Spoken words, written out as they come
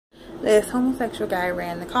this homosexual guy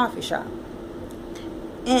ran the coffee shop.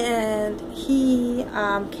 And he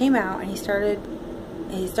came out and he started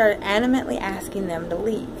animately asking them to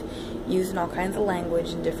leave, using all kinds of language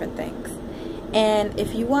and different things. And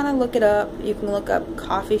if you want to look it up, you can look up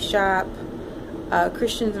coffee shop,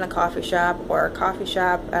 Christians in a coffee shop, or coffee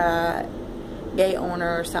shop, gay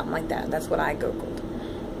owner, or something like that. That's what I googled.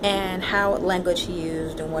 And how language he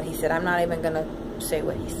used and what he said. I'm not even going to say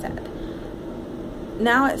what he said.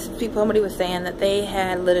 Now somebody was saying that they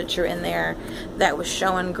had literature in there that was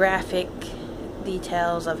showing graphic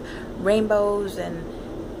details of rainbows and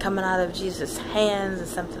coming out of Jesus' hands and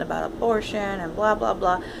something about abortion and blah blah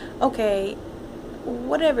blah. Okay,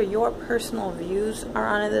 whatever your personal views are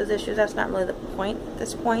on those issues, that's not really the point at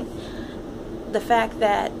this point. The fact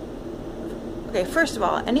that, okay, first of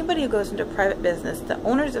all, anybody who goes into a private business, the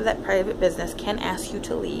owners of that private business can ask you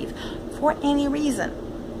to leave for any reason.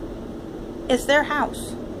 It's their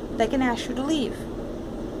house. They can ask you to leave.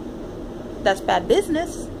 That's bad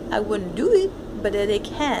business. I wouldn't do it, but they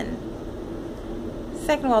can.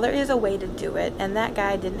 Second of all, there is a way to do it, and that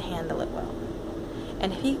guy didn't handle it well.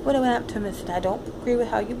 And if he would have went up to him and said, I don't agree with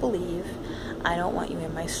how you believe, I don't want you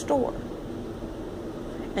in my store,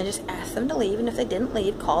 and just ask them to leave, and if they didn't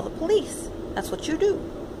leave, call the police. That's what you do.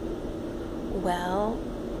 Well,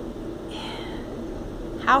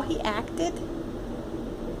 how he acted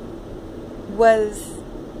was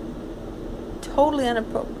totally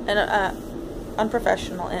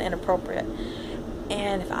unprofessional and inappropriate.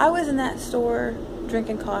 And if I was in that store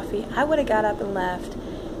drinking coffee, I would have got up and left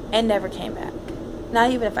and never came back.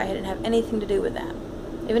 Not even if I didn't have anything to do with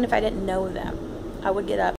them. Even if I didn't know them, I would get up